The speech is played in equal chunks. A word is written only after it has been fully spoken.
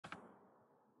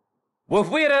We've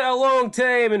waited a long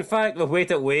time. In fact, we've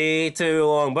waited way too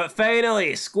long. But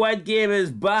finally, Squid Game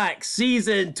is back.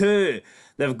 Season 2.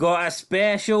 They've got a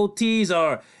special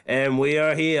teaser, and we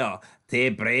are here to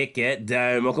break it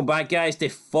down. Welcome back, guys, to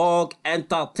Fog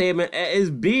Entertainment. It has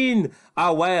been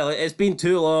a while. It's been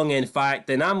too long, in fact,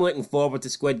 and I'm looking forward to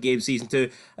Squid Game Season 2.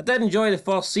 I did enjoy the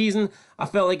first season. I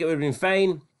felt like it would have been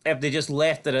fine if they just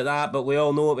left it at that, but we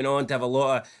all know it went on to have a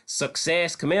lot of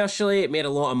success commercially. It made a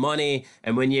lot of money,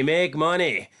 and when you make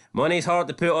money, money's hard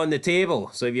to put on the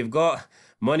table. So if you've got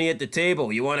money at the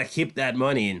table, you want to keep that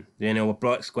money, and we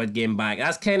brought Squid Game back.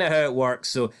 That's kind of how it works.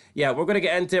 So yeah, we're going to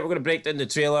get into it. We're going to break down the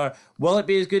trailer. Will it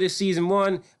be as good as season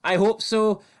 1? I hope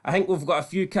so. I think we've got a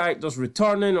few characters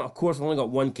returning. Of course, we've only got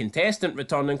one contestant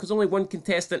returning because only one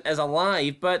contestant is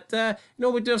alive. But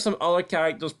we do have some other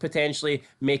characters potentially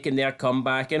making their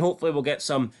comeback, and hopefully we'll get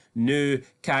some new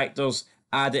characters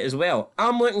added as well.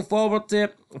 I'm looking forward to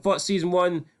it. I thought season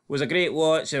 1 was a great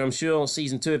watch, and I'm sure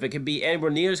season 2, if it can be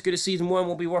anywhere near as good as season 1,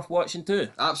 will be worth watching too.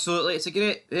 Absolutely, it's a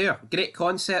great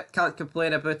concept. Can't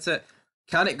complain about it.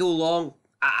 Can it go long?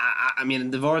 I mean,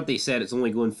 they've already said it's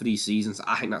only going 3 seasons.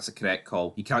 I think that's a correct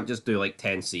call. You can't just do like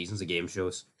 10 seasons of game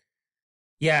shows.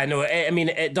 Yeah, no, I mean,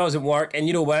 it doesn't work. And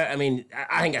you know what? I mean,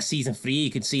 I think a season 3 you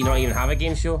could see not even have a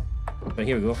game show. But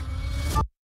here we go. What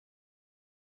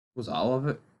was that all of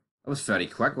it? That was very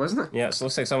quick, wasn't it? Yeah, it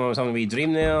looks like someone was having a wee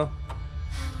dream there.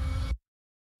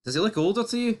 Does he look older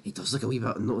to you? He does look a wee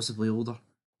bit noticeably older.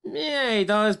 Yeah, he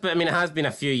does, but I mean, it has been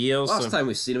a few years. Last time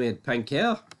we've seen him, he had pink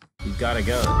hair. You gotta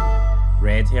go.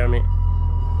 Red hair, mate.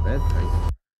 Red, pink.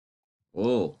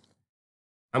 Oh.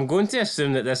 I'm going to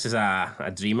assume that this is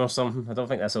a dream or something. I don't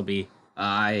think this will be...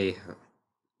 Yeah,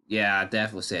 I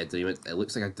definitely say a dream. It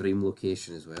looks like a dream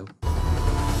location as well.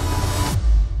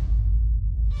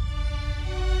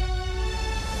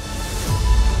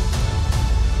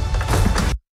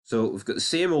 So we've got the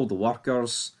same old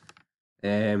workers.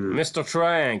 Mr.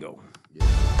 Triangle. Yeah.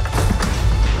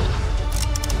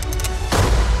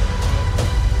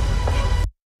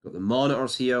 Got the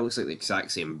monitors here. Looks like the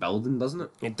exact same building, doesn't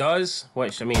it? It does.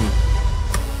 Which, I mean,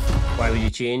 why would you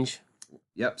change?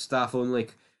 Yep, staff only.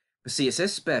 But see, it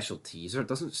says special teaser. It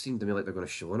doesn't seem to me like they're going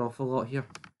to show an awful lot here.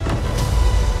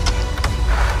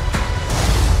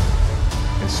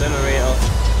 Incinerator.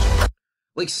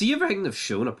 Like, see everything they've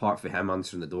shown apart from him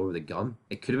answering the door with a gun?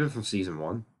 It could have been from season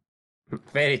 1.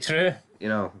 Very true. You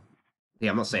know,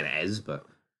 yeah, I'm not saying it is, but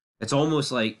it's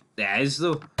almost like it is,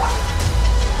 though.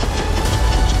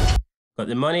 Got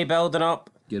the money building up.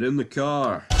 Get in the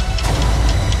car.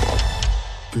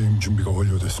 게임 준비가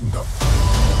완료됐습니다.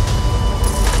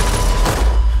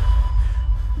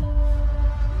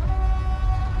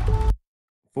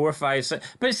 4, 5, 6.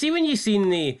 But see, when you seen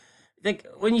the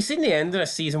end of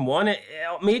season 1, it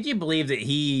made you believe that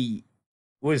he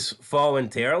was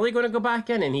voluntarily going to go back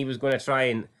in and he was going to try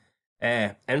and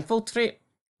infiltrate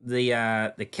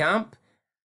the camp.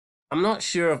 I'm not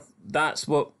sure if that's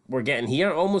what we're getting here.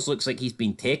 It almost looks like he's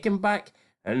been taken back.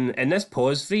 And in this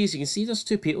pause freeze, you can see there's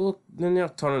 2 people in there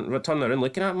turning around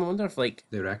looking at him. I wonder if, like...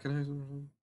 They recognise him or something?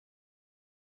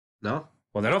 No?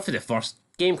 Well, they're not for the first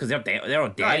game because they're dead. They're all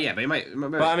dead. Ah, yeah, but he might.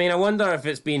 But I mean, I wonder if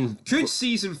it's been... Could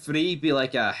season 3 be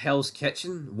like a Hell's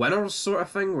Kitchen winners sort of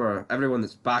thing, where everyone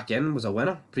that's back in was a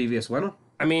winner, previous winner?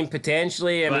 I mean,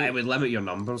 potentially. But it would limit your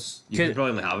numbers. You could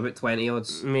probably only have about 20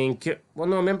 odds. I mean, well,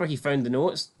 no, remember he found the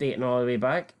notes dating all the way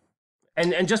back.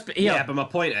 And just yeah, but my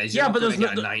point is, you're not going to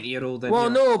get a 90-year-old in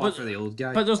here, for the old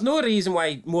guy. But there's no reason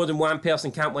why more than one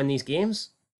person can't win these games.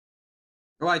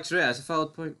 Oh, true. That's a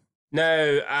valid point.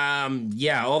 Now,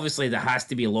 yeah, obviously there has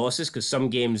to be losses because some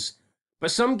games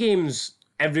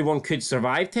everyone could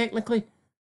survive technically,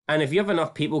 and if you have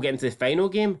enough people get into the final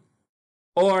game,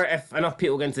 or if enough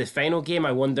people get into the final game,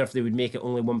 I wonder if they would make it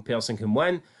only one person can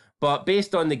win. But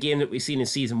based on the game that we've seen in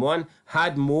season 1,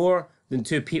 had more than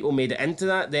 2 people made it into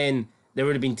that, then there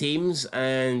would have been teams,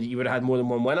 and you would have had more than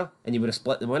one winner, and you would have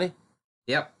split the money.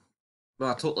 Yep. Well,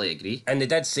 I totally agree. And they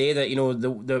did say that,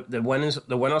 the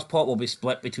winners pot will be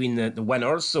split between the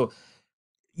winners. So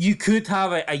you could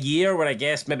have a year where I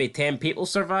guess maybe 10 people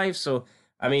survive. So,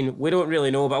 I mean, we don't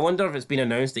really know, but I wonder if it's been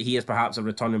announced that he is perhaps a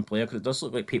returning player, because it does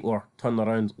look like people are turning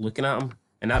around looking at him.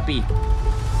 And that'd be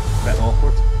a bit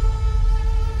awkward.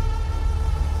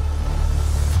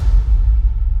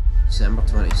 December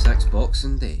 26th,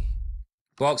 Boxing Day.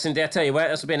 Boxing Day, I tell you what,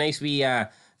 this will be a nice wee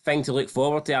thing to look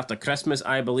forward to after Christmas,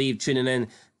 I believe, tuning in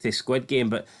to Squid Game.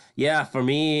 But yeah, for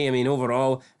me, I mean,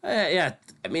 overall, I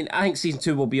think season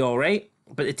 2 will be all right.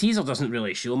 But the teaser doesn't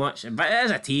really show much. But it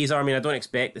is a teaser. I mean, I don't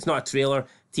expect... It's not a trailer.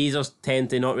 Teasers tend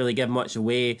to not really give much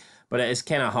away. but it is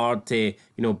kind of hard to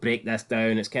break this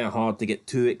down. It's kind of hard to get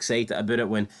too excited about it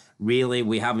when really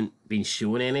we haven't been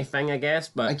shown anything, I guess.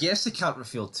 I But guess they can't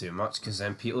reveal too much because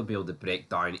then people will be able to break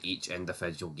down each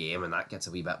individual game, and that gets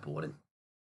a wee bit boring.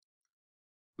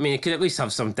 I mean, it could at least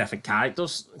have some different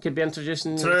characters could be introduced.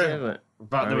 True.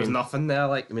 But there was mean- nothing there.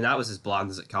 That was as bland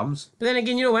as it comes. But then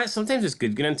again, you know what? Sometimes it's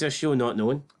good going into a show not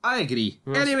knowing. I agree.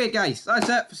 Anyway, guys, that's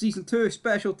it for season 2.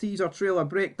 Special teaser trailer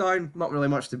breakdown. Not really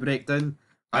much to break down.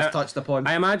 As touched upon.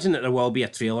 I imagine that there will be a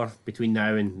trailer between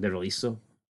now and the release, though.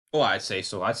 Oh, I'd say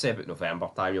so. I'd say about November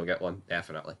time you'll get one,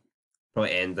 definitely.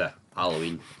 Probably end of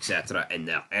Halloween, etc. in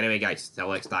there. Anyway, guys,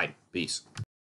 till next time. Peace.